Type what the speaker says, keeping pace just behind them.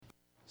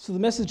So the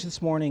message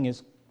this morning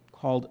is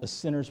called A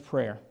Sinner's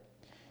Prayer.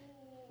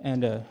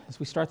 And as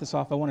we start this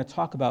off, I want to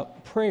talk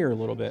about prayer a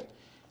little bit,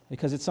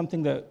 because it's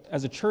something that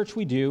as a church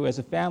we do, as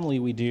a family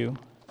we do.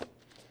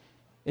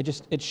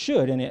 It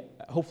should, and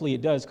hopefully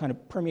it does, kind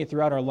of permeate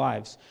throughout our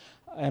lives.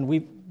 And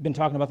we've been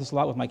talking about this a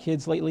lot with my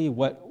kids lately,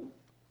 what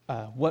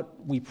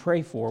we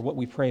pray for, what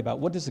we pray about.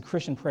 What does the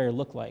Christian prayer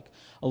look like?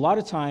 A lot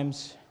of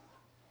times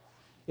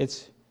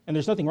and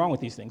there's nothing wrong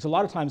with these things. A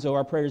lot of times, though,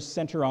 our prayers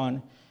center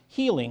on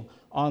healing,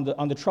 on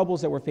the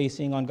troubles that we're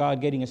facing, on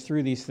God getting us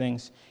through these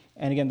things.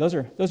 And again, those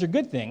are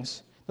good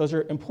things. Those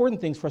are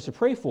important things for us to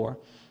pray for.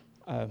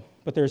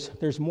 But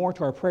there's more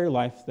to our prayer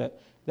life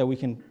that we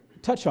can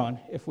touch on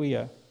if we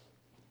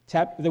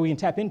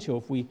tap into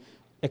if we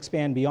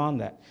expand beyond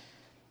that.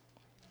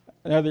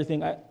 Another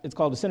thing, it's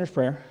called the sinner's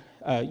prayer.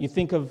 You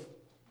think of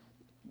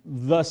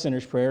the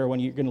sinner's prayer when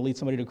you're going to lead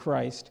somebody to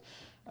Christ.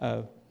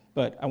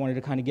 But I wanted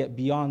to kind of get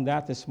beyond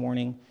that this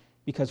morning,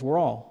 because we're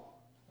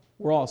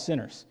all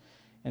sinners.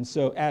 And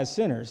so as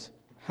sinners,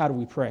 how do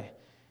we pray?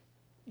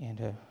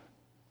 And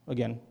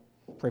again,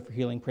 pray for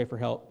healing, pray for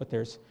help, but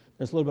there's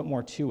a little bit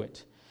more to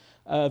it.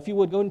 If you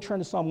would, go and turn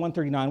to Psalm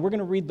 139. We're going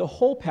to read the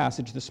whole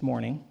passage this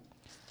morning,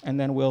 and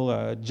then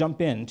we'll jump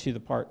into the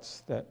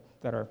parts that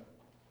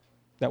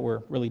we're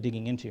really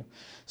digging into.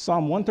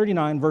 Psalm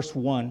 139, verse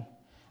 1,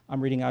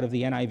 I'm reading out of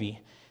the NIV.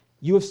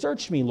 You have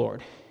searched me,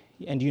 Lord,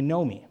 and you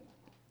know me.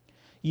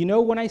 You know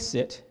when I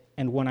sit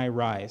and when I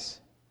rise.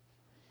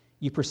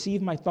 You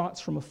perceive my thoughts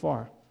from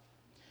afar.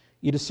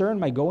 You discern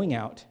my going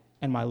out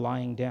and my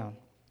lying down.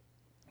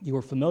 You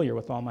are familiar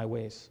with all my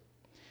ways.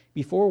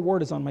 Before a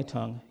word is on my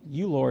tongue,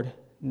 you, Lord,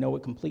 know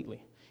it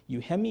completely.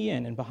 You hem me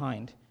in and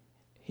behind.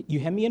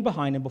 You hem me in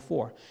behind and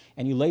before,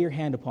 and you lay your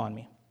hand upon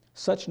me.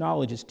 Such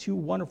knowledge is too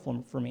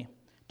wonderful for me,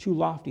 too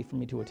lofty for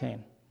me to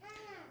attain.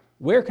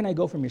 Where can I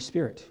go from your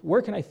spirit?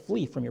 Where can I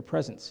flee from your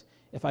presence?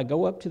 If I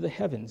go up to the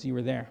heavens, you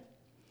are there.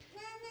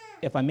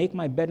 If I make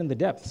my bed in the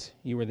depths,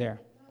 you are there.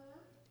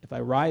 If I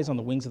rise on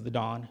the wings of the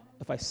dawn,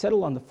 if I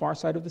settle on the far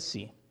side of the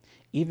sea,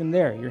 even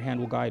there your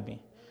hand will guide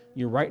me.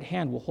 Your right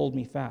hand will hold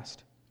me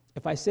fast.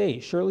 If I say,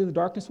 surely the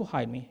darkness will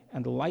hide me,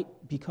 and the light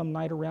become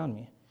night around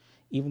me,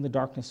 even the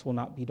darkness will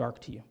not be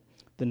dark to you.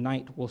 The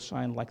night will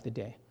shine like the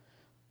day,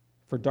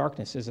 for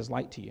darkness is as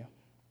light to you.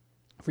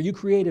 For you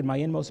created my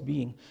inmost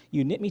being.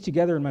 You knit me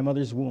together in my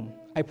mother's womb.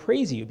 I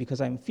praise you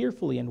because I am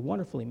fearfully and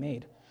wonderfully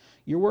made.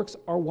 Your works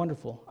are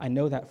wonderful. I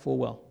know that full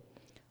well.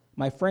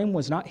 My frame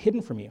was not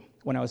hidden from you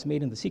when I was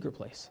made in the secret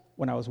place.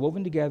 When I was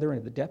woven together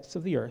in the depths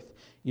of the earth,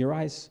 your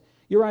eyes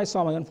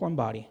saw my unformed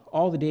body.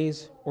 All the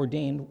days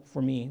ordained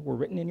for me were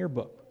written in your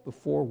book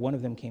before one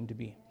of them came to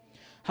be.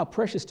 How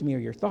precious to me are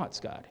your thoughts,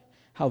 God.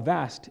 How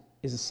vast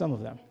is the sum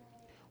of them.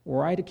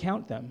 Were I to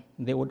count them,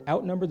 they would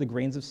outnumber the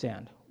grains of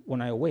sand.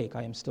 When I awake,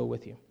 I am still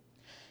with you.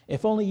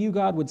 If only you,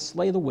 God, would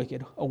slay the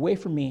wicked. Away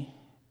from me,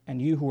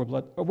 you who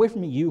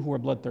are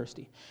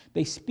bloodthirsty.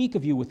 They speak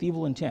of you with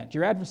evil intent.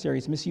 Your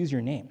adversaries misuse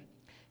your name.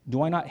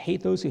 Do I not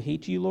hate those who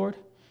hate you, Lord,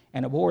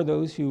 and abhor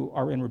those who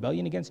are in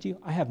rebellion against you?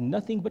 I have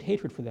nothing but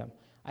hatred for them.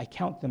 I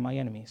count them my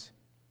enemies.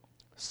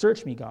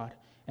 Search me, God,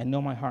 and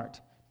know my heart.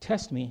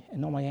 Test me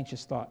and know my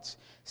anxious thoughts.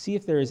 See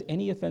if there is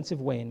any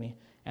offensive way in me,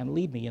 and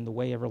lead me in the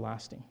way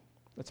everlasting.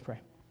 Let's pray.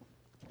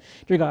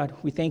 Dear God,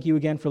 we thank you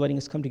again for letting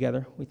us come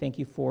together. We thank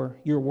you for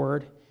your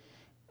word,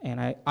 and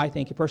I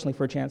thank you personally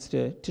for a chance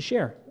to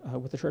share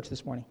with the church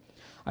this morning.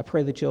 I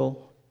pray that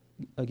you'll,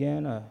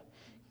 again,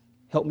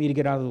 help me to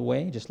get out of the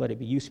way. Just let it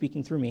be you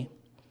speaking through me,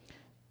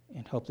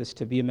 and help this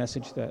to be a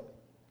message that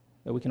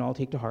we can all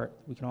take to heart,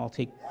 we can all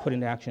put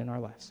into action in our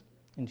lives.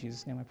 In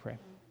Jesus' name I pray.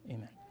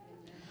 Amen.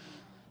 All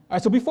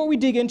right, so before we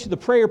dig into the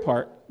prayer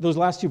part, those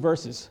last two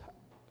verses,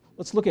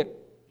 let's look at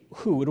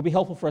who. It'll be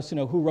helpful for us to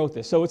know who wrote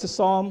this. So it's a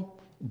psalm.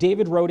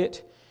 David wrote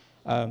it.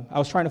 I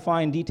was trying to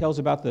find details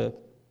about the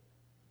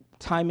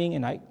timing,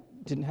 and I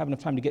didn't have enough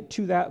time to get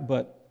to that,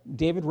 but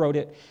David wrote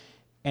it.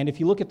 And if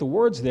you look at the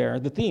words there,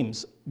 the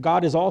themes,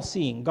 God is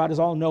all-seeing, God is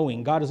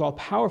all-knowing, God is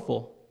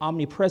all-powerful,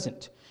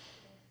 omnipresent.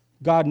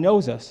 God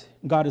knows us,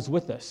 God is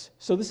with us.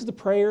 So this is a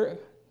prayer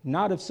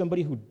not of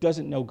somebody who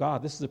doesn't know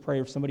God. This is a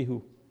prayer of somebody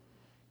who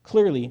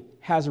clearly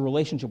has a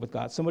relationship with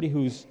God, somebody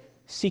who's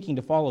seeking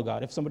to follow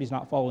God. If somebody's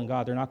not following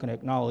God, they're not going to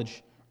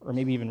acknowledge or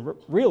maybe even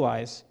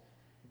realize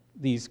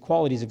these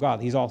qualities of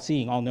God. He's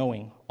all-seeing,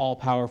 all-knowing,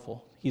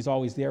 all-powerful. He's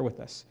always there with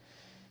us.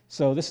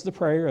 So this is the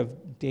prayer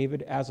of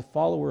David as a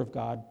follower of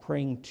God,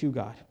 praying to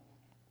God.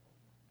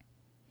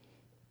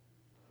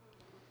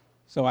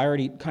 So I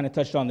already kind of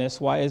touched on this.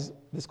 Why is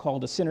this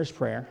called a sinner's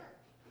prayer?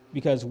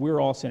 Because we're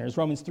all sinners.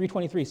 Romans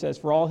 3:23 says,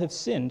 for all have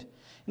sinned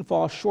and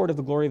fall short of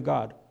the glory of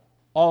God.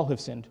 All have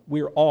sinned.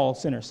 We are all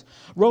sinners.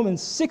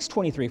 Romans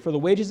 6:23, for the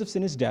wages of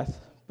sin is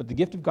death, but the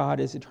gift of God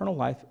is eternal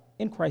life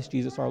in Christ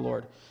Jesus our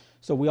Lord.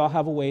 So we all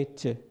have a way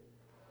to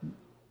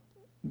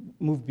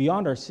move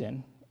beyond our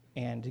sin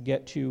and to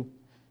get to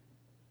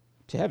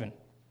heaven.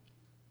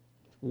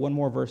 One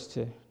more verse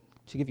to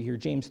give you here,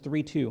 James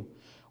 3:2.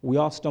 We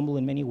all stumble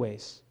in many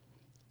ways.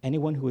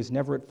 Anyone who is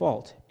never at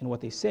fault in what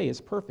they say is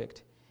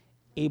perfect,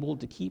 able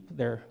to keep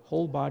their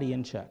whole body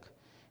in check.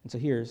 And so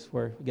here's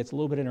where it gets a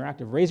little bit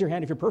interactive. Raise your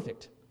hand if you're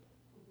perfect.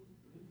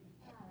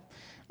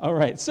 All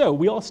right, so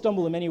we all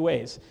stumble in many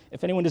ways.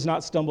 If anyone does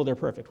not stumble, they're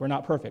perfect. We're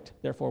not perfect.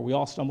 Therefore, we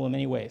all stumble in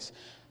many ways.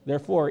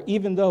 Therefore,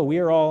 even though we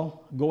are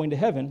all going to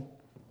heaven,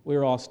 we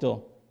are all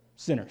still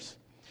sinners.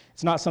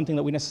 It's not something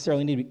that we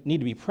necessarily need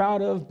to be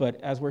proud of, but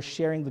as we're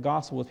sharing the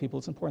gospel with people,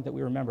 it's important that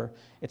we remember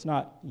it's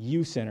not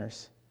you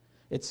sinners,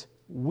 it's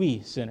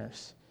we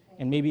sinners.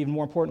 And maybe even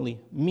more importantly,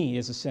 me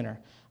as a sinner.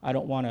 I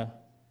don't want to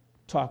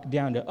talk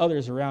down to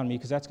others around me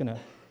because that's going to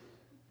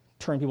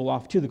turn people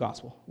off to the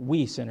gospel.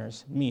 We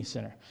sinners, me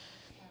sinner.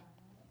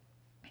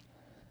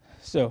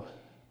 So,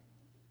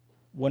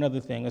 one other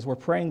thing, as we're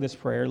praying this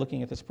prayer,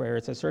 looking at this prayer,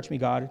 it says, "Search me,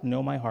 God,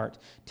 know my heart,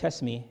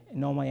 test me, and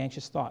know my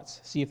anxious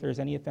thoughts. See if there's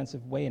any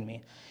offensive way in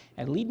me,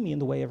 and lead me in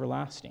the way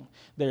everlasting."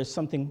 There's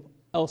something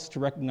else to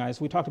recognize.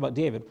 We talked about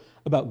David,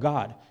 about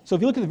God. So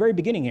if you look at the very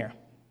beginning here,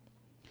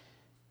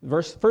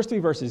 first 3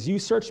 verses, "You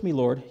searched me,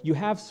 Lord. You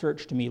have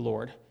searched me,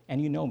 Lord, and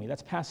you know me."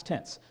 That's past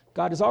tense.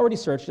 God has already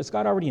searched us.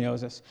 God already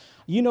knows us.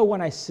 "You know when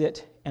I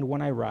sit and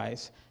when I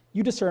rise.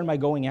 You discern my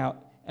going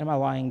out and my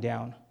lying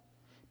down.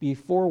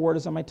 Before a word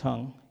is on my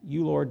tongue,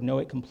 you, Lord, know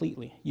it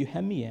completely. You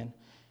hem me in,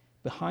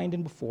 behind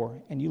and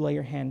before, and you lay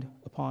your hand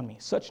upon me.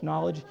 Such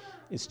knowledge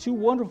is too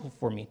wonderful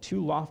for me,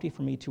 too lofty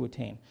for me to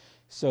attain."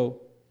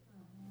 So,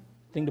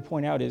 thing to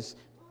point out is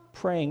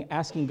praying,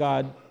 asking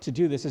God to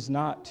do this is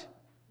not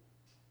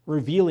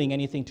revealing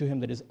anything to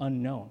him that is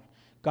unknown.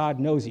 God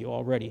knows you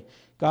already.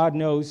 God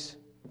knows.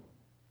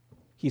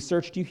 He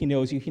searched you. He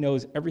knows you. He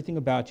knows everything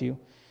about you.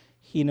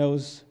 He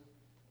knows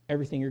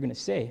everything you're going to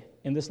say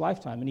in this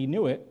lifetime, and he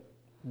knew it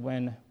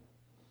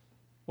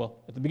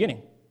at the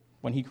beginning,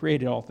 when he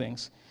created all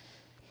things.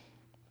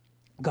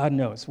 God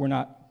knows. We're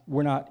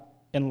not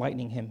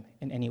enlightening him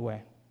in any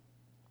way.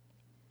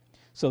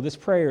 So this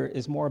prayer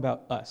is more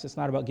about us. It's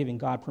not about giving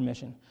God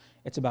permission.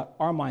 It's about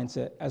our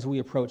mindset as we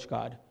approach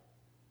God.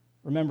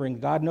 Remembering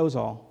God knows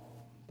all,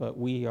 but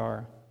we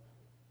are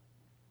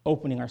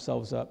opening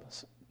ourselves up,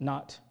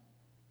 not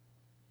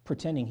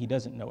pretending he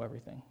doesn't know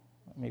everything.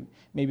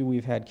 Maybe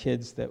we've had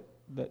kids that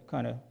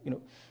kind of,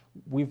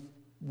 we've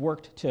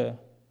worked to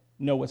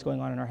know what's going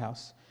on in our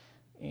house.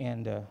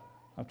 And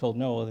I've told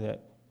Noah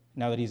that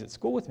now that he's at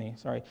school with me,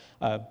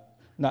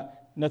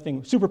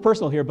 nothing super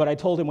personal here, but I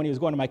told him when he was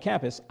going to my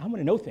campus, I'm going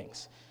to know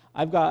things.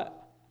 I've got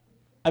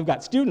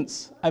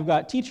students, I've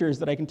got teachers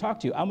that I can talk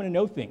to. I'm going to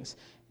know things.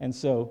 And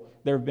so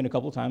there have been a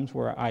couple of times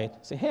where I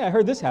say, "Hey, I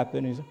heard this happen."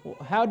 And he's like, "Well,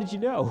 how did you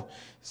know?"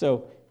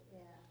 So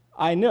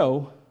I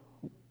know,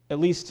 at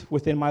least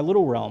within my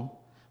little realm,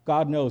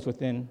 God knows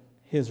within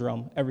his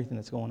realm everything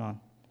that's going on.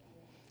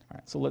 All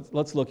right, so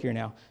let's look here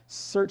now.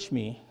 Search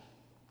me.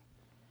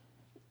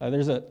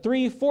 There's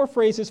four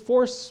phrases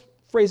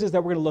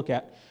that we're going to look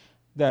at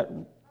that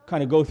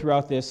kind of go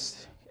throughout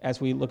this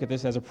as we look at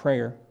this as a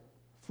prayer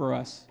for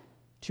us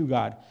to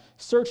God.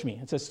 Search me.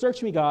 It says,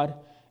 "Search me, God,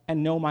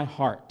 and know my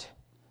heart."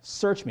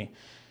 Search me.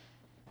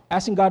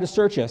 Asking God to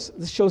search us.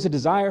 This shows a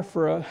desire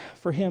for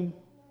him,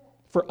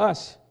 for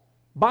us,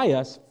 by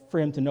us, for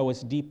him to know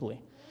us deeply.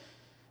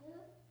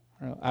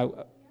 I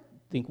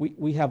think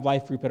we have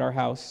life group at our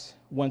house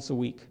once a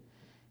week.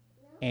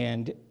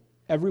 And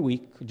every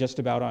week, just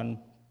about on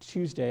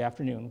Tuesday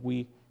afternoon,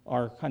 we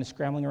are kind of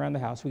scrambling around the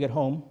house. We get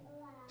home,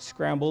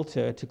 scramble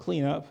to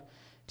clean up,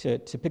 to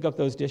pick up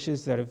those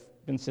dishes that have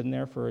been sitting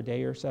there for a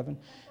day or 7,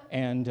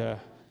 and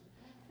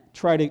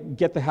try to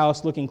get the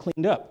house looking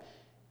cleaned up.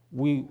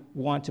 We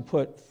want to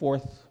put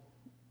forth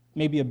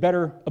maybe a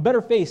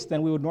better face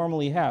than we would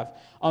normally have.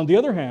 On the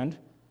other hand,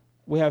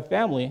 we have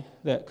family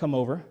that come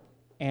over,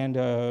 and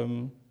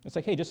it's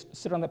like, "Hey, just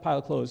sit on that pile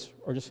of clothes,"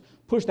 or just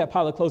push that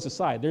pile of clothes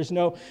aside.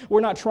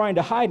 We're not trying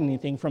to hide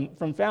anything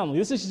from family.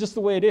 This is just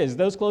the way it is.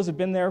 Those clothes have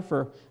been there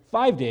for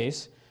 5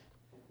 days.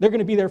 They're going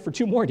to be there for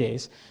 2 more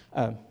days.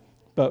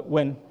 But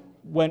when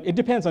it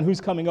depends on who's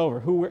coming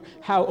over,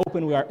 how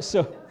open we are.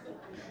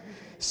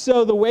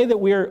 So the way that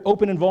we're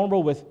open and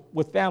vulnerable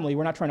with family,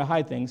 we're not trying to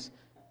hide things,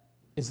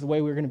 is the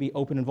way we're going to be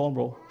open and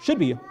vulnerable, should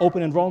be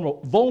open and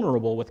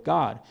vulnerable with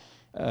God.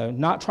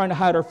 Not trying to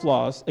hide our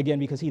flaws, again,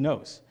 because he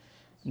knows.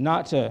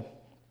 Not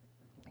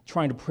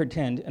trying to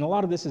pretend. And a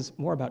lot of this is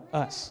more about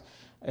us.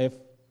 If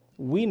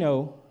we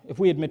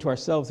admit to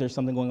ourselves there's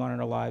something going on in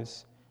our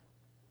lives,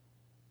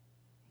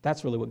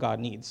 that's really what God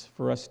needs,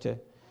 for us to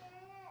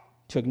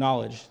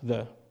acknowledge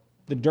the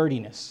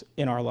dirtiness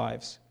in our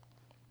lives.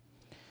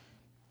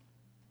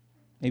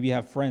 Maybe you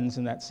have friends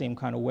in that same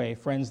kind of way,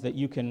 friends that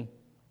you can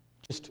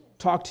just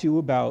talk to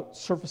about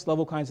surface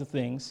level kinds of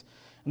things.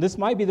 And this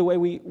might be the way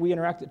we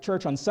interact at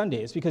church on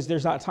Sundays, because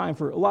there's not time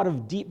for a lot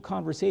of deep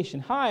conversation.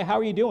 "Hi, how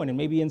are you doing?" And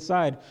maybe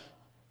inside,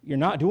 you're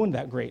not doing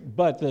that great.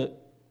 But the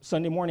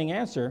Sunday morning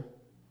answer,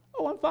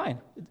 "Oh, I'm fine.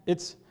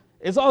 It's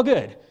all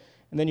good."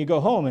 And then you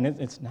go home and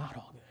it's not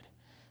all good.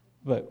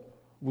 But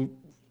we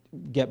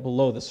get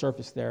below the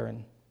surface there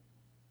and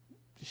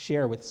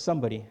share with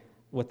somebody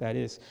what that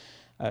is.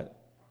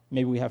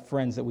 Maybe we have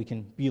friends that we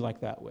can be like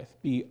that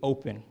with, be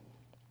open.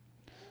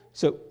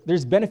 So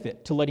there's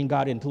benefit to letting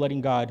God in, to letting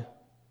God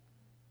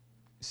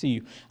see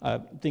you.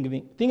 Think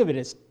of it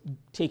as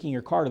taking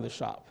your car to the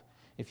shop.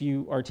 If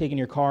you are taking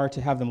your car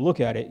to have them look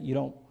at it, you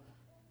don't,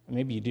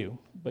 maybe you do,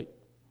 but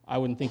I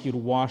wouldn't think you'd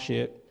wash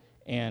it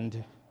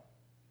and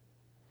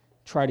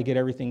try to get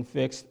everything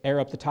fixed, air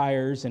up the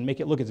tires, and make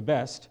it look its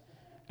best,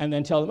 and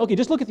then tell them, okay,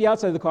 just look at the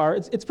outside of the car,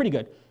 it's pretty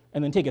good,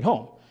 and then take it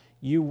home.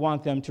 You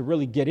want them to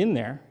really get in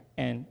there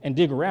and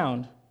dig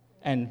around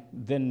and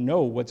then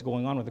know what's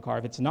going on with the car.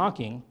 If it's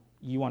knocking,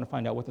 you want to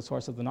find out what the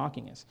source of the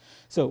knocking is.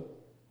 So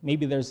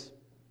maybe there's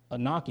a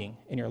knocking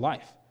in your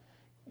life,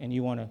 and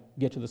you want to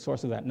get to the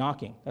source of that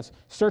knocking. That's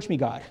search me,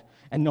 God,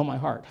 and know my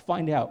heart.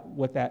 Find out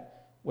what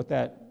that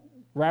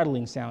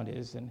rattling sound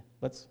is, and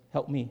let's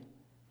help me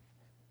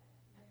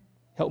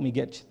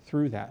get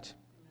through that.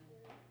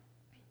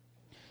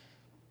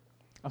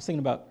 I was thinking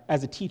about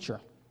as a teacher.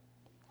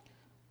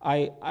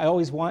 I've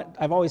always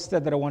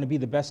said that I want to be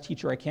the best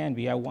teacher I can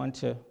be. I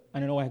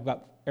know I've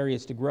got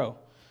areas to grow.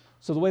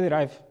 So the way that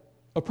I've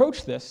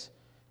approached this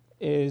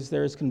is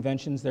there's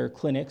conventions, there are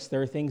clinics,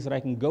 there are things that I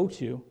can go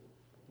to,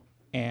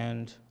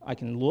 and I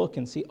can look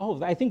and see,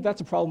 oh, I think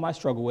that's a problem I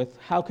struggle with.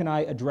 How can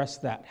I address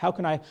that? How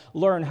can I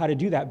learn how to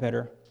do that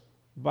better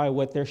by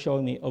what they're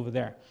showing me over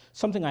there?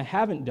 Something I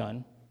haven't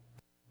done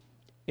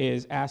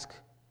is ask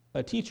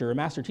a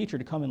master teacher,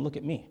 to come and look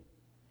at me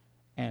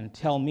and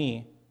tell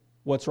me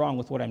what's wrong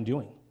with what I'm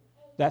doing.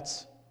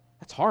 That's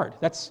hard.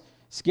 That's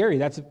scary.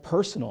 That's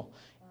personal.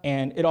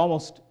 And it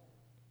almost,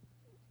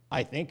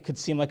 I think, could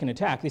seem like an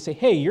attack. They say,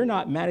 hey, you're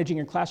not managing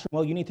your classroom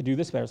well, you need to do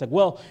this better. It's like,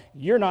 well,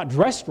 you're not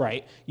dressed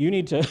right. You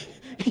need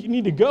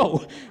to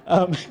go.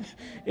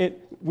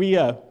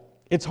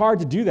 It's hard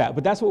to do that,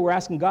 but that's what we're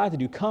asking God to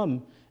do.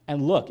 Come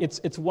and look.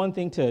 It's one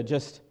thing to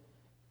just,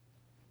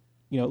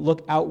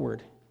 look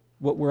outward.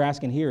 What we're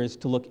asking here is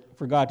to look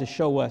for God to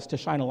show us, to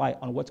shine a light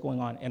on what's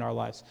going on in our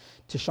lives,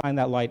 to shine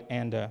that light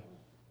and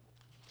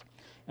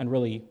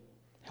really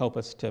help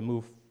us to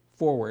move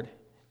forward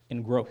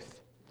in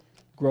growth.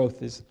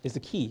 Growth is the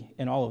key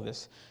in all of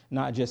this,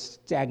 not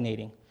just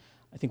stagnating.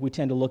 I think we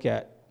tend to look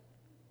at,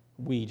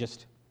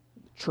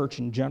 church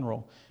in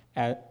general,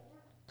 at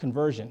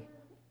conversion,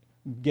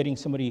 getting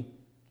somebody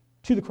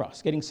to the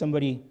cross, getting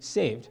somebody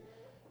saved,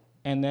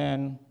 and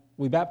then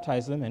we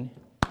baptize them and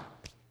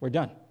we're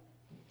done.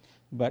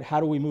 But how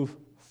do we move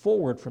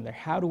forward from there?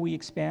 How do we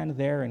expand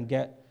there and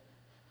get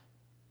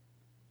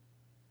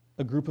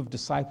a group of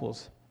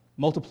disciples,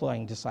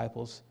 multiplying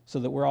disciples, so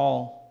that we're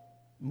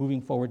all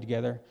moving forward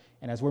together?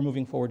 And as we're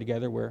moving forward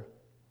together, we're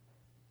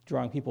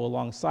drawing people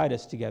alongside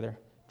us together,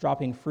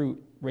 dropping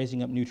fruit,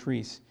 raising up new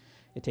trees.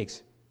 It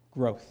takes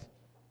growth.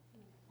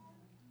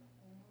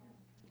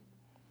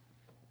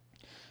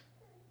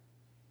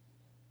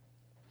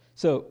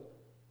 So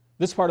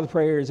this part of the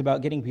prayer is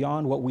about getting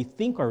beyond what we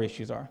think our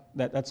issues are.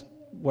 That's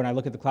when I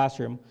look at the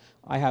classroom,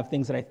 I have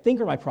things that I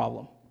think are my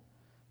problem,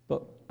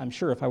 but I'm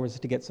sure if I was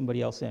to get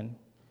somebody else in,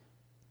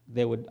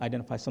 they would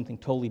identify something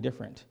totally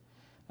different.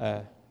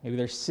 Maybe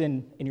there's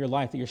sin in your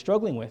life that you're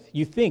struggling with.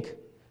 You think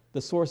the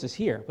source is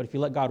here, but if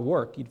you let God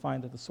work, you'd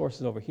find that the source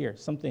is over here,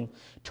 something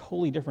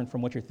totally different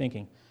from what you're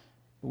thinking.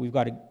 But we've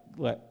got to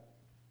let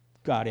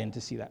God in to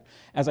see that.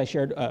 As I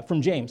shared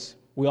from James,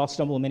 we all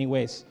stumble in many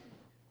ways.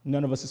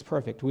 None of us is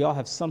perfect. We all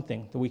have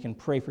something that we can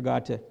pray for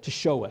God to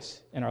show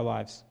us in our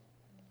lives.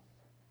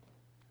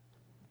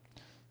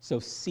 So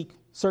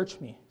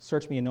search me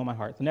and know my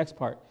heart. The next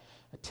part,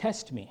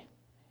 test me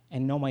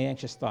and know my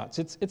anxious thoughts.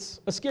 It's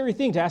a scary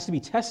thing to ask to be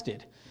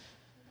tested.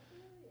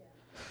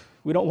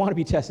 We don't want to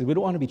be tested. We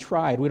don't want to be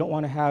tried. We don't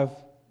want to have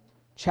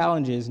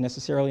challenges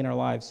necessarily in our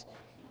lives.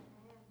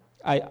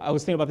 I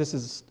was thinking about this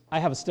as I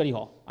have a study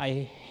hall. I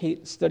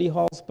hate study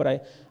halls,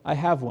 but I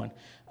have one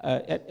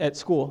at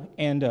school,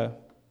 and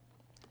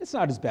it's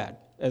not as bad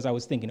as I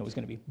was thinking it was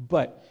going to be.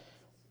 But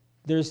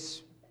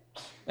there's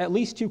at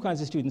least two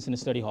kinds of students in a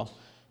study hall.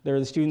 There are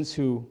the students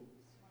who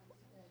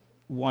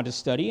want to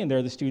study, and there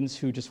are the students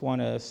who just want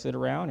to sit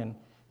around and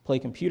play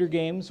computer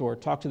games or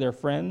talk to their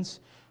friends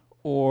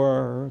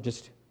or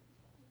just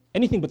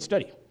anything but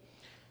study.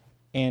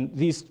 And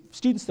these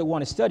students that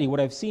want to study, what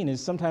I've seen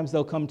is sometimes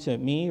they'll come to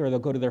me or they'll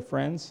go to their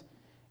friends,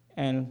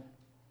 and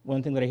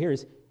one thing that I hear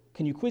is,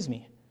 can you quiz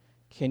me?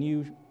 Can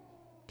you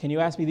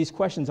ask me these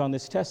questions on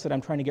this test that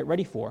I'm trying to get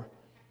ready for?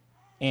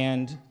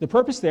 And the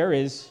purpose there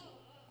is,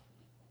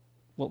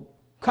 well,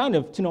 kind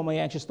of to know my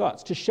anxious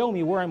thoughts, to show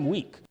me where I'm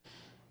weak.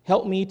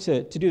 Help me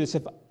to do this.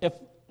 If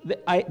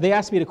they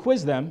ask me to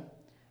quiz them,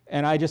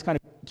 and I just kind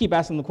of keep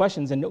asking them the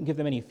questions and don't give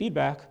them any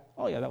feedback,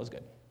 oh yeah, that was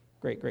good.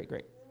 Great.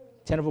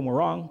 10 of them were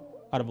wrong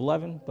out of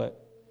 11,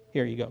 but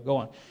here you go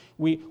on.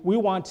 We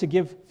want to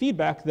give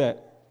feedback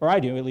or I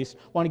do at least,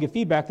 want to give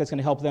feedback that's going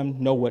to help them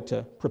know what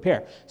to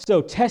prepare.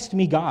 So test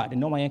me, God,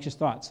 and know my anxious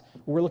thoughts.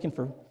 We're looking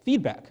for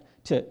feedback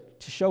to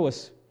show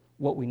us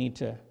what we need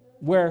to,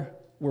 where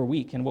we're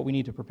weak and what we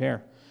need to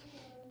prepare.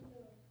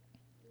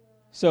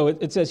 So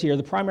it says here,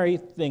 the primary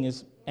thing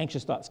is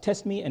anxious thoughts.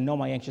 Test me and know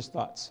my anxious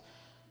thoughts.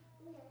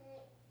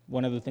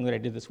 One other thing that I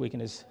did this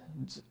weekend is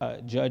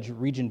judge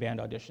region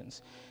band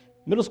auditions.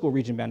 Middle school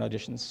region band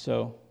auditions.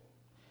 So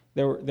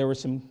There were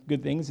some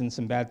good things and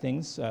some bad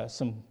things,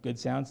 some good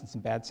sounds and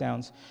some bad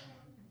sounds.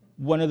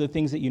 One of the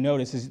things that you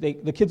notice is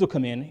the kids will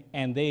come in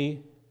and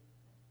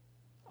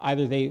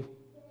either they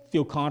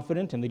feel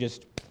confident and they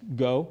just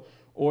go,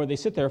 or they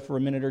sit there for a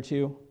minute or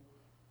two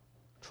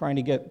trying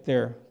to get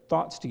their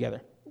thoughts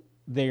together.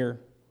 They're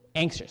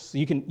anxious. So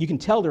you can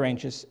tell they're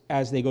anxious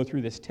as they go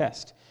through this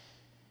test.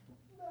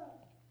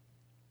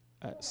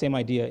 Same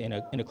idea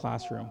in a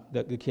classroom,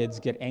 that the kids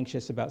get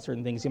anxious about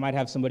certain things. You might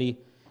have somebody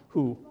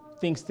who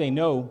thinks they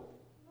know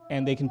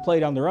and they can play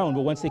it on their own,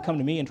 but once they come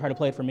to me and try to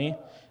play it for me,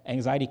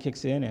 anxiety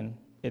kicks in and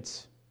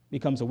it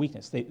becomes a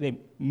weakness. They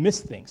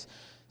miss things.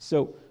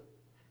 So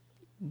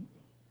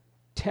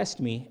test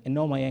me and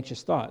know my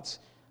anxious thoughts.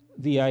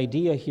 The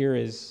idea here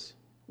is,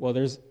 well,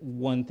 there's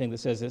one thing that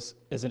says this,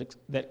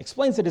 that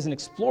explains it as an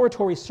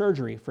exploratory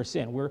surgery for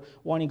sin. We're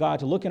wanting God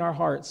to look in our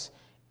hearts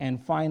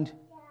and find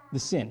the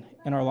sin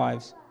in our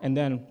lives and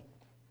then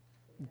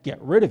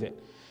get rid of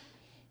it.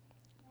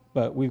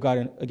 But we've got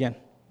to, again,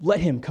 let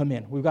him come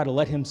in. We've got to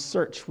let him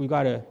search. We've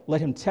got to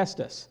let him test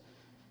us.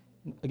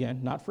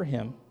 Again, not for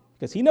him,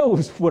 because he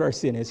knows what our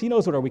sin is. He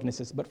knows what our weakness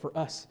is, but for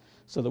us,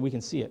 so that we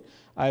can see it.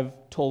 I've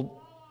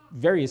told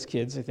various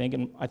kids, I think,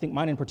 and I think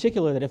mine in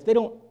particular, that if they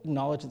don't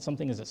acknowledge that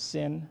something is a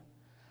sin,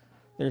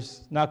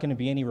 there's not going to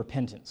be any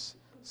repentance.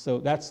 So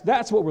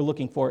that's what we're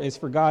looking for, is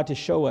for God to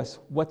show us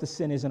what the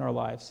sin is in our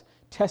lives.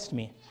 Test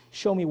me,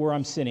 show me where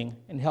I'm sinning,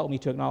 and help me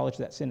to acknowledge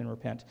that sin and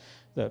repent.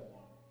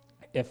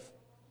 If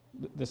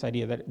this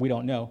idea that we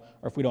don't know,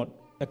 or if we don't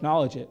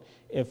acknowledge it,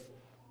 if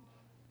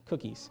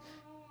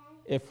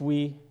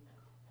we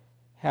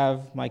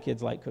have, my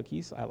kids like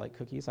cookies, I like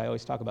cookies, I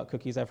always talk about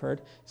cookies, I've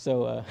heard,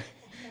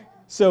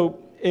 so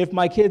if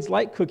my kids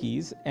like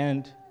cookies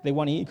and they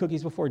want to eat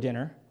cookies before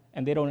dinner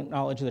and they don't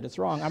acknowledge that it's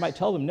wrong, I might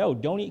tell them, no,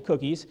 don't eat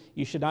cookies,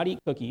 you should not eat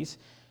cookies.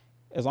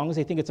 As long as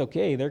they think it's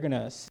okay, they're going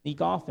to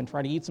sneak off and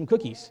try to eat some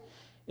cookies.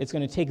 It's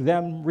going to take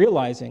them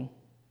realizing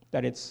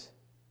that it's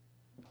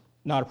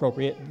not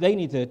appropriate. They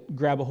need to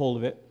grab a hold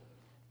of it.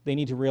 They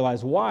need to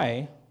realize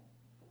why,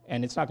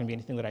 and it's not going to be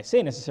anything that I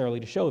say necessarily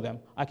to show them.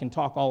 I can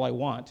talk all I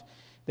want.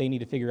 They need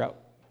to figure out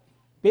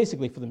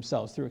basically for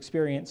themselves, through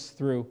experience,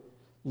 through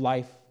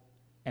life,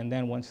 and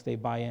then once they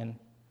buy in,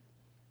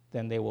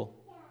 then they will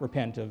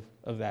repent of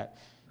that.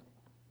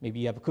 Maybe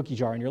you have a cookie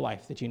jar in your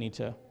life that you need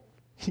to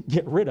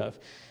get rid of.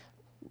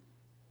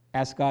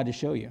 Ask God to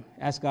show you.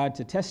 Ask God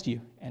to test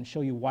you and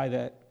show you why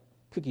that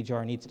cookie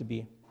jar needs to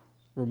be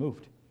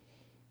removed.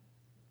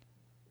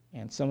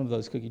 And some of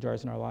those cookie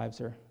jars in our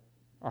lives are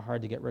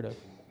hard to get rid of.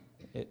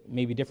 It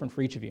may be different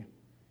for each of you.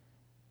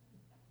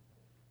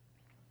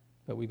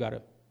 But we got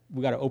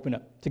to open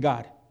up to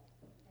God.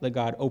 Let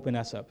God open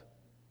us up.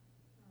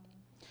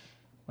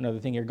 One other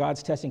thing here,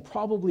 God's testing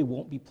probably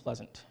won't be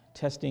pleasant.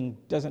 Testing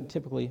doesn't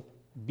typically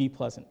be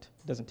pleasant.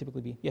 It doesn't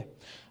typically be,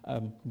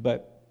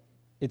 but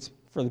it's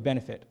for the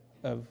benefit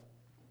of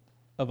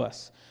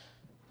us.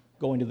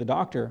 Going to the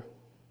doctor,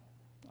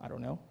 I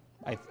don't know.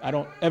 I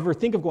don't ever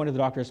think of going to the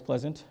doctor as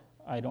pleasant.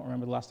 I don't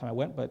remember the last time I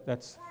went, but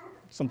that's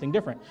something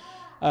different.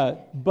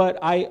 But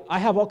I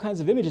have all kinds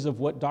of images of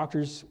what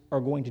doctors are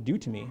going to do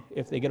to me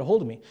if they get a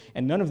hold of me,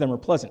 and none of them are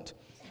pleasant.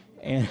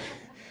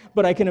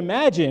 But I can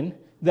imagine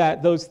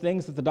that those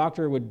things that the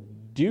doctor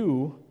would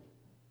do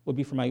would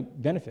be for my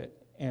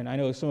benefit. And I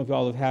know some of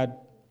y'all have had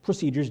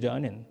procedures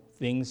done and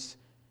things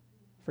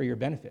for your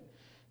benefit.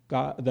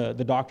 God,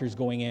 the doctor's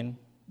going in,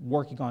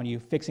 working on you,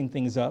 fixing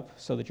things up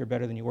so that you're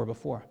better than you were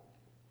before.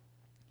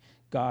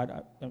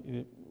 God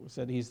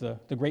said he's the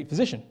great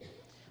physician.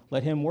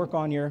 Let him work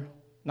on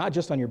not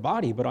just on your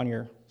body, but on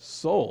your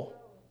soul.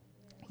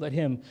 Let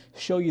him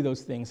show you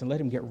those things and let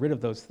him get rid of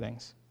those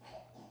things.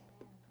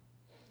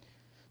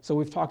 So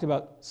we've talked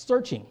about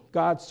searching,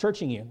 God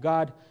searching you,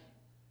 God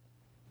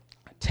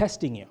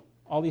testing you.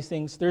 All these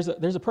things, there's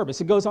a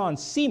purpose. It goes on,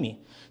 see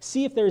me.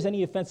 See if there's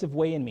any offensive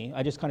way in me.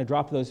 I just kind of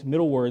dropped those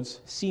middle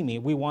words, see me.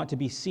 We want to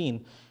be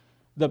seen.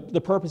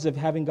 The purpose of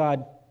having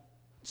God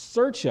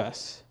search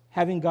us,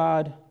 having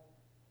God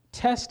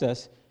test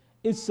us,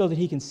 is so that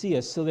he can see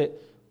us, so that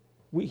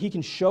he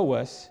can show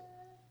us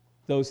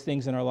those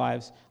things in our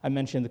lives. I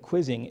mentioned the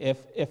quizzing.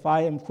 If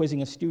I am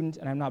quizzing a student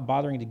and I'm not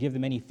bothering to give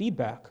them any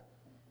feedback,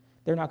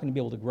 they're not going to be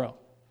able to grow.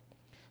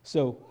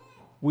 So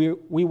we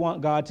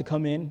want God to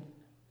come in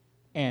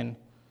and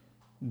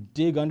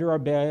dig under our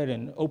bed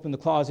and open the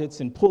closets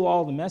and pull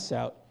all the mess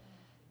out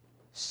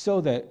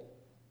so that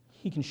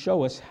he can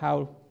show us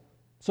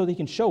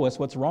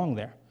what's wrong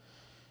there.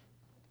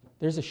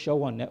 There's a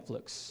show on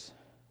Netflix,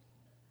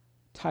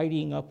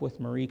 Tidying Up with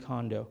Marie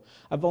Kondo.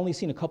 I've only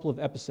seen a couple of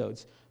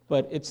episodes,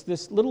 but it's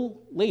this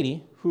little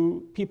lady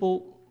who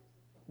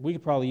we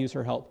could probably use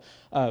her help.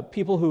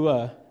 People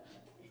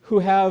who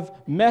have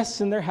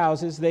mess in their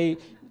houses, they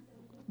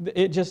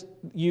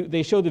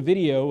show the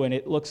video and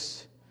it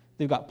looks,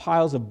 they've got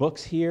piles of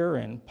books here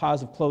and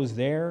piles of clothes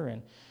there,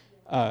 and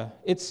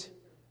it's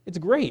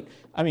great.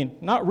 I mean,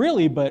 not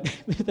really, but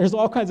there's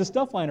all kinds of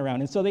stuff lying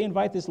around. And so they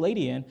invite this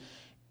lady in,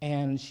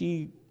 and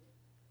she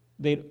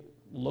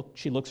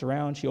looks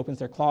around, she opens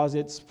their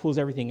closets, pulls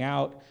everything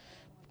out,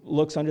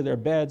 looks under their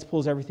beds,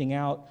 pulls everything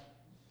out,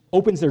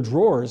 opens their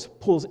drawers,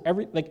 pulls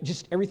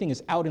just everything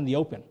is out in the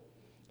open.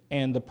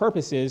 And the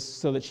purpose is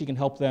so that she can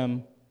help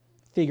them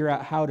figure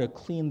out how to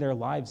clean their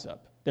lives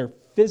up, their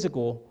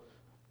physical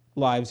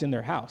lives in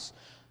their house.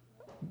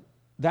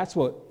 That's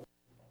what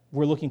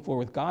we're looking for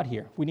with God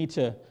here. We need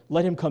to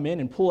let him come in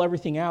and pull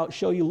everything out,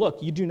 show you,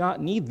 look, you do not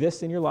need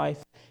this in your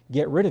life.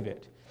 Get rid of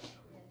it.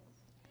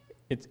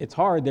 It's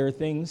hard. There are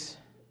things,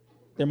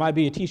 there might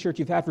be a t-shirt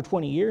you've had for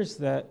 20 years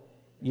that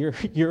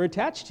you're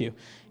attached to,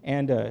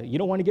 and you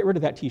don't want to get rid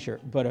of that t-shirt.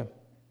 But,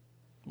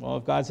 well,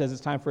 if God says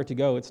it's time for it to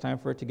go, it's time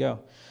for it to go.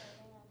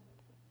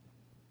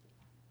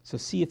 So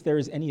see if there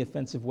is any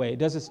offensive way. It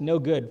does us no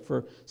good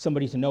for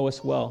somebody to know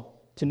us well,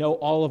 to know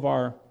all of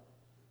our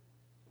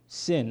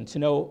sin, to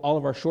know all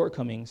of our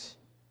shortcomings,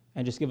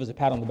 and just give us a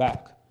pat on the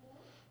back.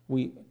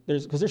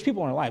 Because there's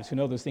people in our lives who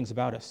know those things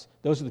about us.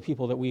 Those are the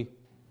people that we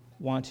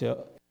want to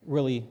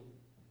really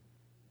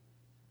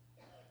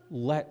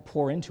let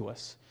pour into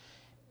us.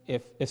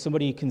 If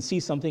somebody can see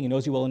something and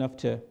knows you well enough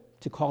to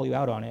call you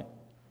out on it,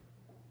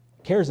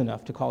 cares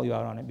enough to call you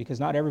out on it, because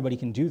not everybody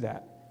can do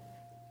that,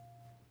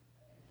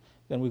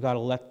 then we've got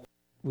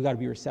to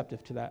be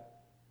receptive to that.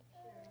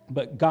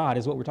 But God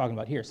is what we're talking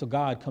about here. So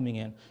God coming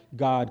in,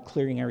 God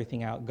clearing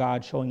everything out,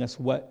 God showing us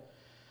what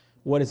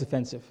is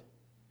offensive.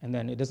 And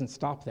then it doesn't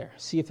stop there.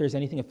 See if there's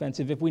anything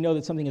offensive. If we know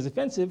that something is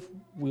offensive,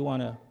 we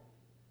want to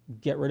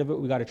get rid of it.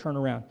 We got to turn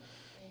around.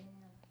 Amen.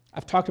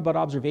 I've talked about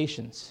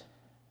observations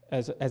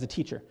as a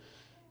teacher,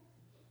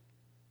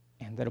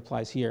 and that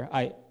applies here.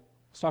 I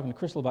was talking to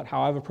Crystal about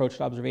how I've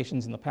approached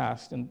observations in the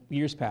past, in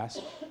years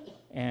past,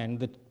 and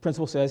the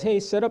principal says,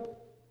 hey,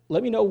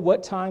 let me know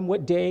what time,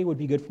 what day would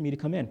be good for me to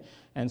come in.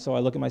 And so I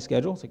look at my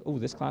schedule. It's like, oh,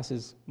 this class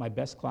is my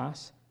best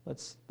class.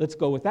 Let's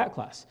go with that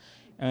class.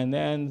 And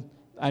then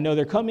I know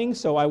they're coming,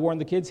 so I warn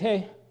the kids,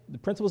 hey, the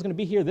principal's going to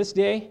be here this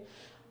day.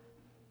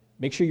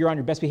 Make sure you're on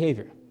your best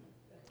behavior.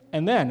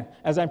 And then,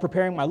 as I'm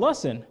preparing my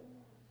lesson,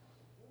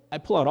 I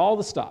pull out all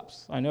the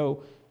stops. I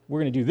know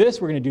we're going to do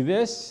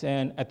this,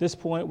 and at this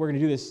point, we're going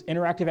to do this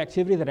interactive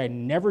activity that I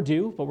never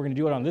do, but we're going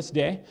to do it on this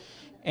day.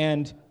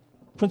 And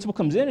principal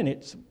comes in, and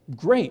it's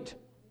great,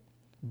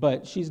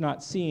 but she's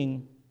not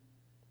seeing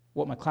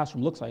what my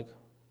classroom looks like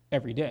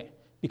every day.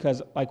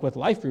 Because, like with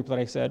life group that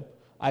I said,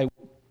 I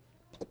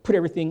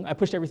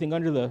pushed everything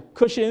under the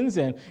cushions,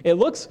 and it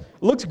looks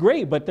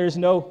great, but there's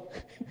no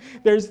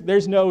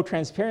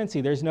transparency,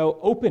 there's no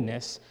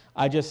openness.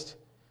 The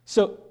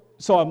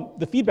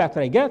feedback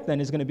that I get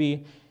then is going to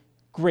be,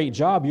 great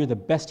job, you're the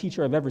best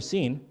teacher I've ever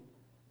seen.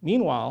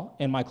 Meanwhile,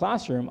 in my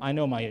classroom, I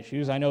know my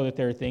issues. I know that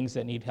there are things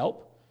that need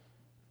help,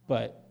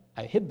 but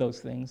I hid those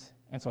things,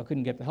 and so I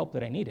couldn't get the help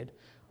that I needed.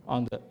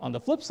 On the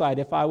flip side,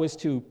 if I was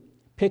to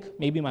pick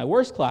maybe my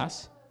worst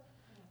class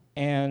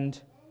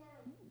and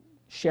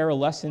share a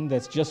lesson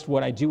that's just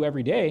what I do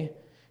every day,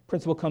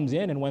 principal comes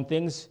in, and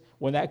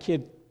when that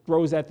kid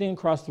throws that thing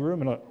across the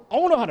room, and I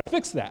don't know how to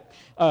fix that,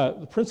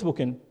 the principal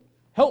can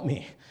help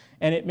me.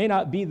 And it may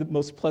not be the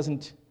most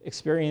pleasant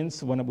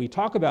experience when we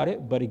talk about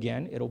it, but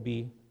again, it'll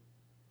be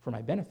for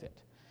my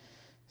benefit.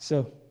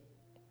 So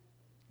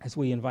as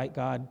we invite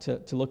God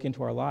to look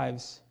into our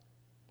lives,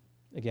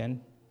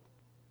 again,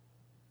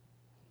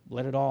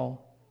 let it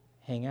all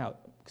hang out,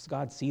 because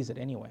God sees it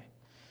anyway.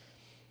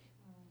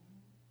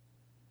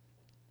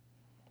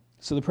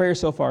 So the prayer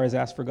so far has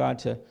asked for God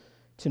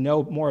to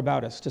know more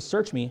about us, to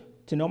search me,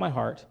 to know my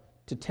heart,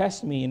 to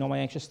test me and know my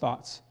anxious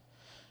thoughts.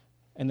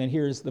 And then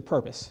here's the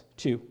purpose,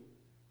 to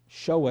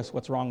show us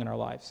what's wrong in our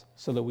lives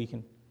so that we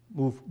can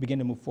begin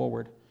to move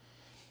forward.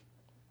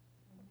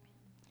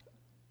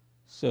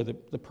 So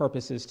the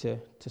purpose is to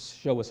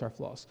show us our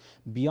flaws.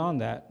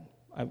 Beyond that,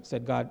 I've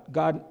said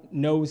God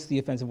knows the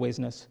offensive ways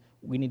in us.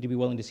 We need to be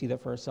willing to see that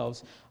for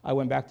ourselves. I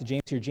went back to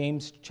James here.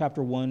 James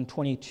chapter 1,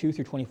 22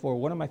 through 24.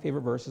 One of my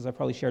favorite verses. I've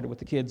probably shared it with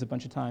the kids a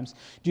bunch of times.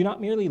 Do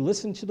not merely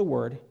listen to the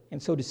word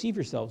and so deceive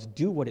yourselves.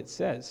 Do what it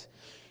says.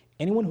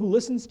 Anyone who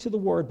listens to the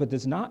word but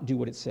does not do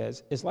what it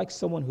says is like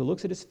someone who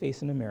looks at his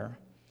face in a mirror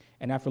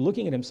and after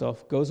looking at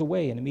himself goes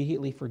away and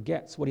immediately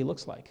forgets what he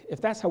looks like. If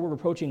that's how we're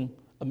approaching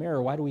a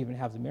mirror, why do we even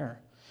have the mirror?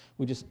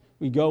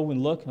 We go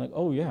and look and like,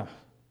 oh yeah,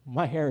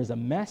 my hair is a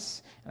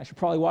mess and I should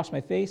probably wash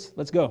my face.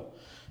 Let's go.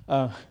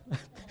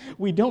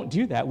 We don't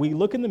do that. We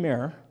look in the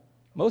mirror.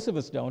 Most of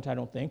us don't, I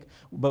don't think.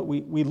 But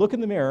we look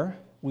in the mirror.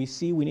 We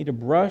see we need to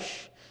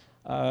brush.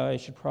 I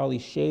should probably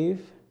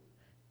shave.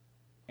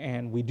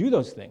 And we do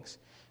those things.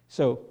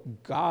 So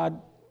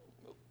God,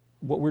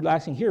 what we're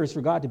asking here is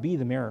for God to be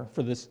the mirror,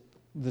 for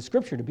the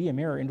Scripture to be a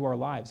mirror into our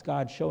lives.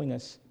 God showing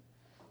us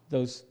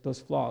those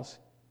flaws.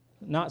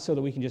 Not so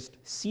that we can just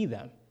see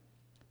them,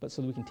 but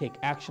so that we can take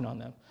action on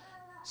them.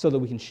 So that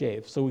we can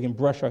shave. So we can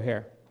brush our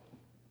hair.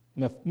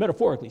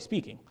 Metaphorically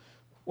speaking,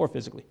 or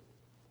physically.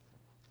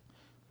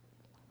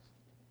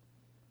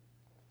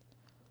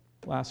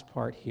 Last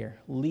part here,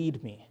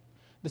 lead me.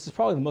 This is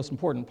probably the most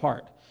important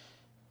part.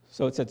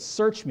 So it said,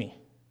 search me,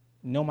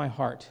 know my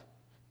heart.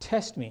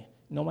 Test me,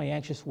 know my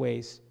anxious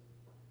ways.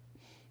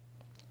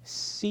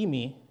 See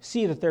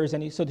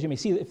that you may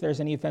see if there's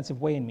any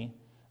offensive way in me,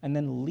 and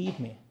then lead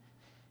me.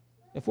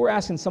 If we're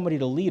asking somebody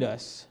to lead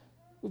us,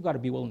 we've got to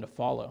be willing to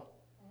follow.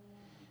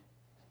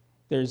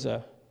 There's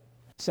a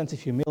sense of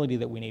humility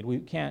that we need. We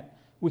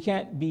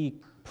can't be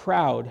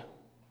proud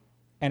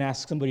and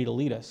ask somebody to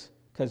lead us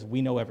because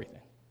we know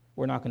everything.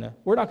 We're not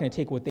gonna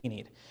take what they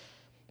need.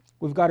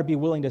 We've got to be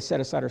willing to set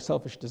aside our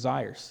selfish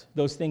desires,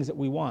 those things that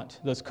we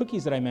want, those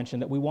cookies that I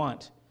mentioned that we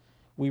want.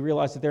 We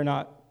realize that they're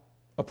not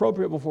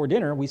appropriate before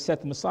dinner. We set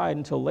them aside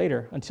until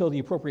later, until the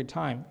appropriate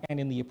time and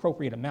in the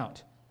appropriate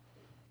amount.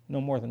 No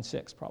more than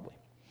 6, probably.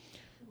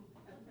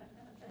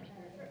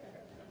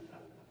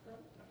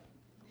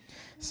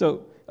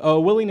 So, a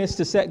willingness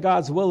to set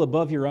God's will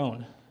above your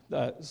own.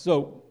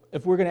 So,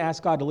 if we're going to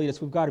ask God to lead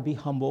us, we've got to be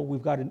humble.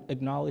 We've got to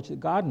acknowledge that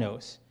God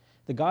knows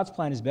that God's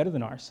plan is better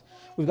than ours.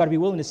 We've got to be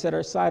willing to set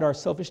aside our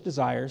selfish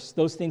desires,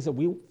 those things that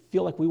we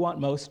feel like we want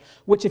most,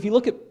 which if you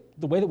look at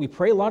the way that we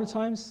pray a lot of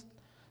times,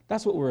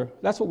 that's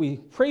what we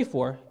pray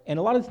for. And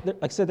a lot of, like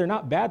I said, they're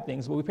not bad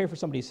things, but we pray for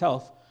somebody's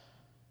health.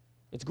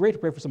 It's great to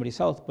pray for somebody's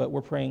health, but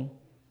we're praying,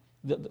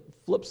 the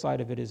flip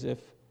side of it is if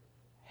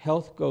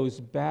health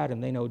goes bad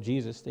and they know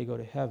Jesus, they go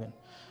to heaven.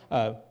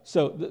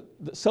 So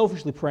the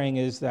selfishly praying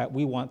is that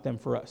we want them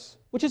for us,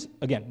 which is,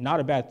 again, not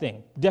a bad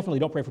thing. Definitely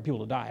don't pray for people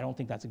to die. I don't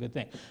think that's a good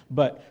thing.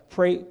 But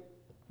pray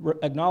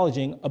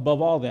acknowledging,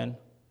 above all then,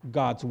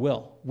 God's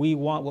will. We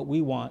want what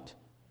we want,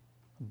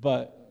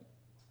 but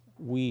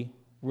we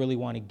really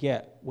want to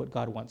get what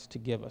God wants to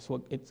give us,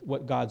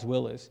 what God's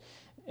will is.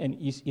 And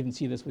you even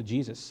see this with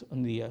Jesus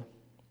on the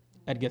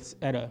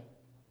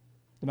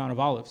Mount of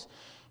Olives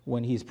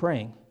when he's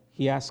praying.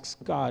 He asks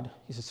God,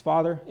 he says,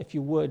 Father, if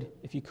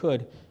you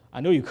could,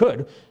 I know you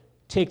could,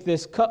 take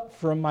this cup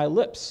from my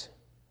lips,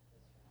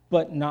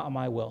 but not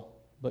my will,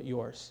 but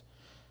yours.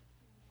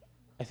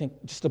 I think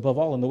just above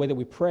all, in the way that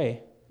we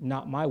pray,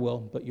 not my will,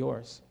 but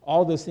yours.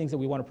 All those things that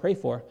we want to pray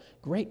for,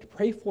 great,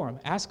 pray for them.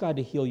 Ask God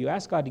to heal you.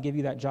 Ask God to give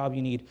you that job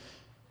you need,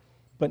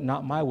 but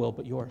not my will,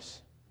 but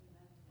yours.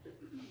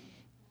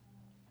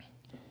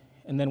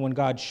 And then when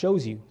God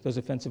shows you those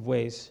offensive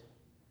ways,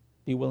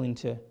 be willing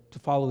to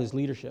follow his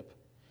leadership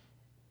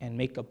and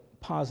make a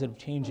positive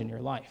change in your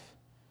life.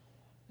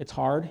 It's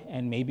hard,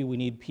 and maybe we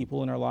need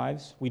people in our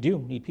lives. We do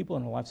need people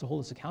in our lives to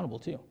hold us accountable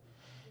too.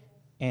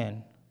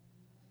 And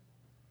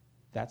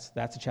that's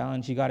a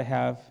challenge. You got to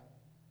have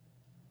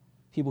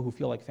people who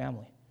feel like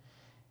family.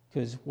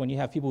 Because when you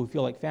have people who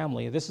feel like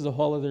family, this is a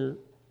whole other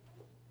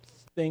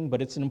thing,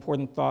 but it's an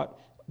important thought.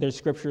 There's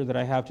scripture that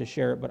I have to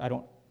share, but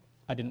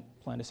I didn't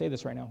plan to say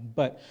this right now.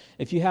 But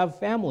if you have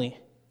family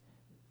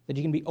that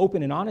you can be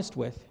open and honest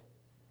with,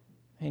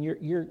 and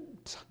your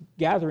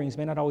gatherings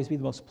may not always be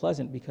the most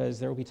pleasant because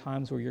there will be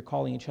times where you're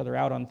calling each other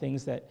out on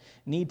things that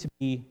need to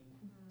be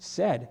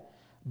said,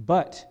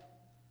 but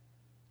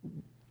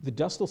the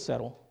dust will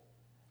settle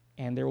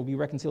and there will be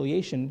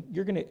reconciliation.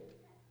 You're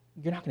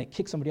not going to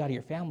kick somebody out of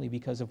your family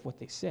because of what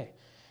they say.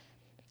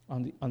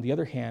 On the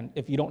other hand,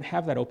 if you don't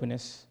have that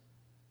openness,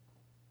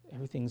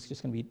 everything's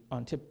just going to be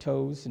on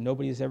tiptoes and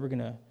nobody's ever going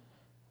to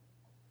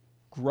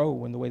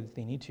grow in the way that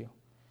they need to.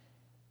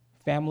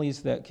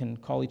 Families that can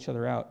call each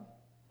other out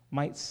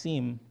might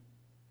seem,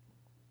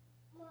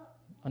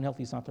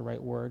 unhealthy is not the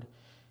right word,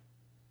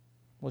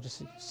 we'll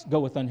just go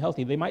with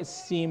unhealthy. They might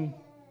seem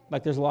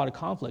like there's a lot of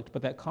conflict,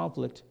 but that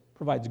conflict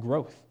provides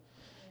growth.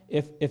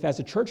 If as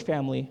a church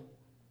family,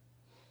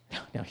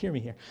 now hear me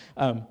here,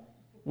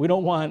 we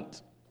don't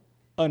want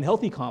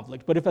unhealthy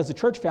conflict, but if as a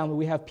church family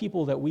we have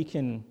people that we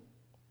can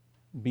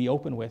be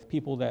open with,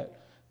 people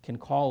that can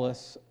call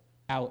us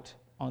out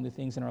on the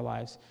things in our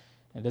lives,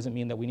 it doesn't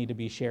mean that we need to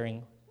be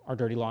sharing our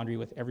dirty laundry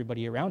with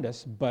everybody around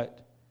us,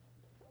 but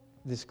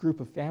this group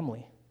of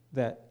family,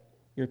 that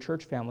your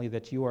church family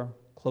that you are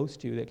close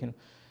to, you can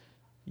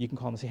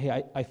call them and say,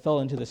 hey, I fell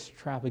into this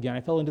trap again.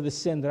 I fell into this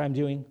sin that I'm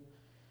doing.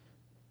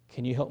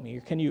 Can you help me?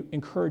 Or can you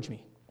encourage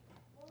me?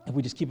 If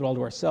we just keep it all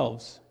to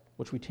ourselves,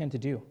 which we tend to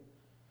do,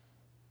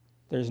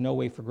 there's no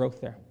way for growth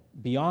there.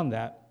 Beyond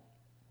that,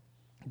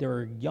 there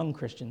are young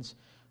Christians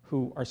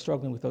who are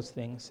struggling with those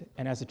things.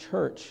 And as a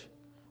church,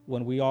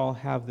 when we all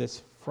have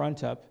this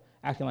front up,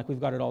 acting like we've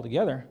got it all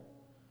together,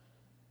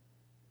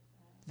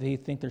 they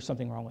think there's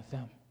something wrong with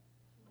them.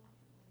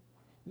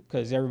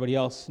 Because nobody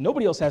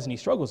else has any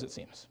struggles, it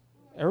seems.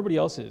 Everybody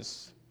else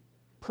is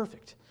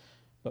perfect,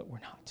 but we're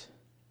not.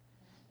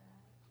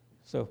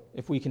 So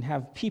if we can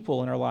have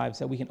people in our lives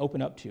that we can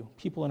open up to,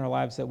 people in our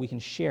lives that we can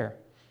share,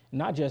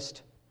 not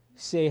just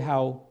say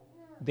how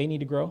they need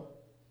to grow,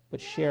 but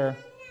share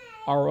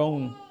our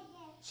own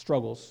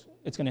struggles,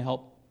 it's going to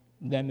help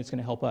them, it's going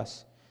to help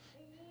us,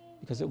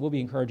 because it will be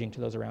encouraging to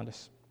those around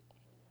us.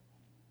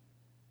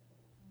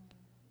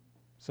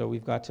 So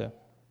we've got to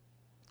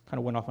kind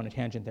of went off on a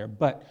tangent there,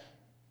 but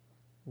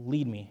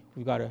lead me.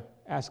 We've got to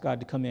ask God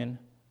to come in,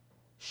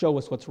 show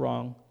us what's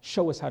wrong,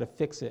 show us how to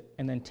fix it,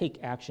 and then take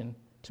action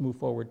to move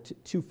forward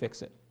to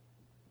fix it.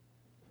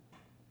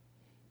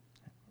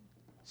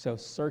 So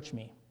search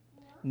me,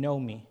 know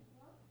me.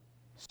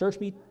 Search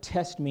me,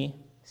 test me,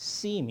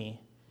 see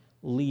me,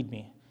 lead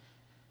me.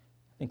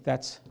 I think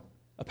that's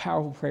a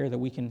powerful prayer that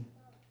we can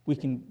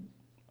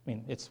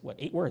it's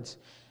 8 words.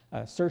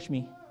 Search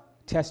me,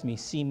 test me,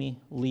 see me,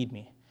 lead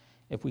me.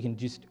 If we can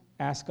just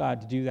ask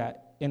God to do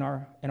that in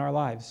our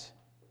lives,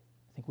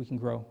 I think we can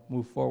grow,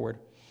 move forward.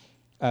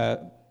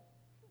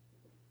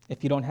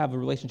 If you don't have a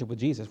relationship with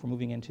Jesus, we're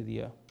moving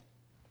into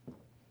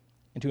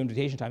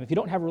invitation time. If you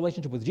don't have a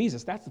relationship with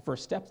Jesus, that's the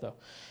first step, though.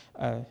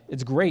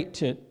 It's great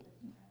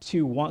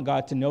to want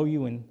God to know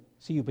you and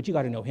see you, but you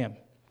got to know him.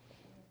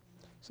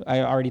 So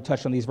I already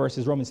touched on these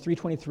verses. Romans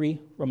 3:23,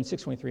 Romans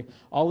 6:23.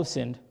 All have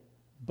sinned,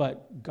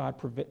 but God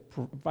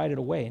provided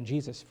a way in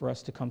Jesus for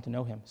us to come to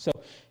know him. So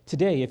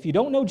today, if you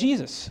don't know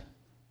Jesus,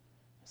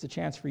 it's a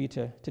chance for you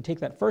to take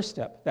that first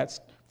step. That's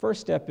first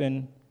step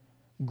in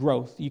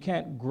growth. You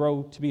can't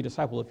grow to be a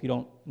disciple if you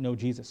don't know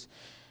Jesus.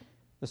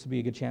 This would be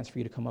a good chance for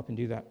you to come up and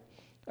do that.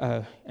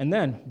 And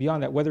then,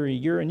 beyond that, whether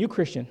you're a new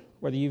Christian,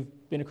 whether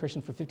you've been a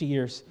Christian for 50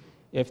 years,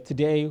 if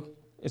today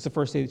is the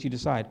first day that you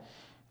decide,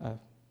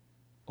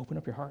 open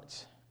up your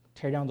hearts,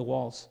 tear down the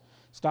walls,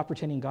 stop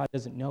pretending God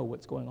doesn't know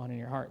what's going on in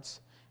your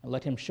hearts, and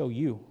let him show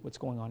you what's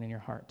going on in your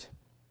heart.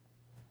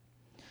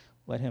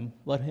 Let him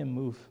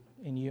move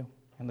in you,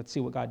 and let's see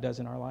what God does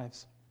in our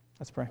lives.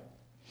 Let's pray.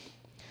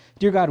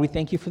 Dear God, we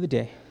thank you for the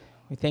day.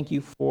 We thank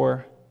you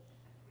for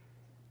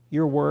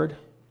your word,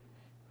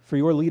 for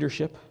your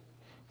leadership,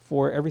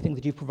 for everything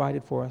that you've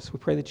provided for us. We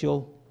pray that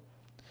you'll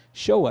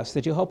show us,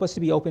 that you'll help us to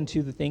be open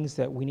to the things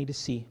that we need to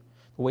see,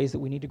 the ways that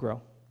we need to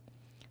grow,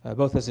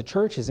 both as a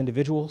church, as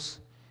individuals.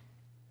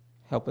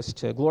 Help us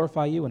to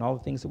glorify you in all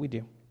the things that we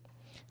do.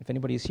 If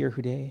anybody is here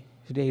today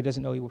who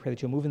doesn't know you, we pray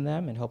that you'll move in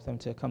them and help them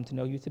to come to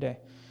know you today.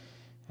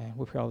 And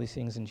we pray all these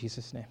things in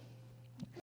Jesus' name.